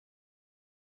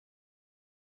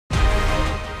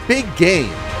Big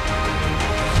Game,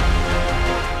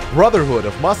 Brotherhood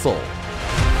of Muscle,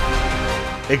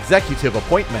 Executive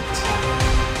Appointment.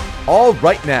 All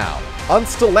right now on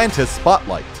Stellantis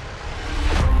Spotlight.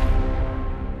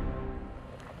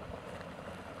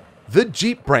 The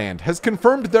Jeep brand has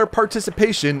confirmed their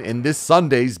participation in this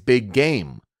Sunday's big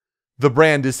game. The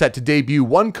brand is set to debut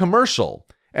one commercial,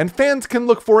 and fans can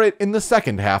look for it in the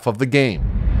second half of the game.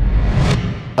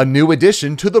 A new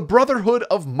addition to the Brotherhood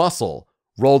of Muscle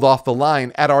rolled off the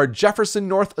line at our Jefferson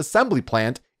North assembly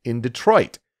plant in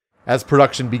Detroit, as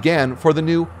production began for the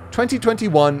new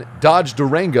 2021 Dodge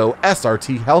Durango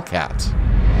SRT Hellcat.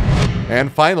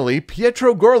 And finally,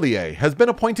 Pietro Gorlier has been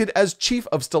appointed as Chief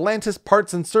of Stellantis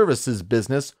Parts and Services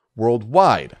Business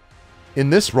worldwide. In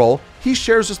this role, he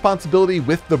shares responsibility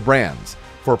with the brands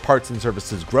for parts and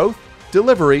services growth,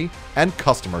 delivery, and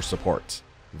customer support.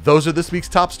 Those are this week's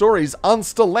top stories on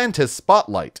Stellantis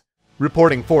Spotlight.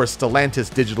 Reporting for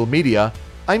Stellantis Digital Media,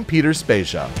 I'm Peter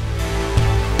Spezia.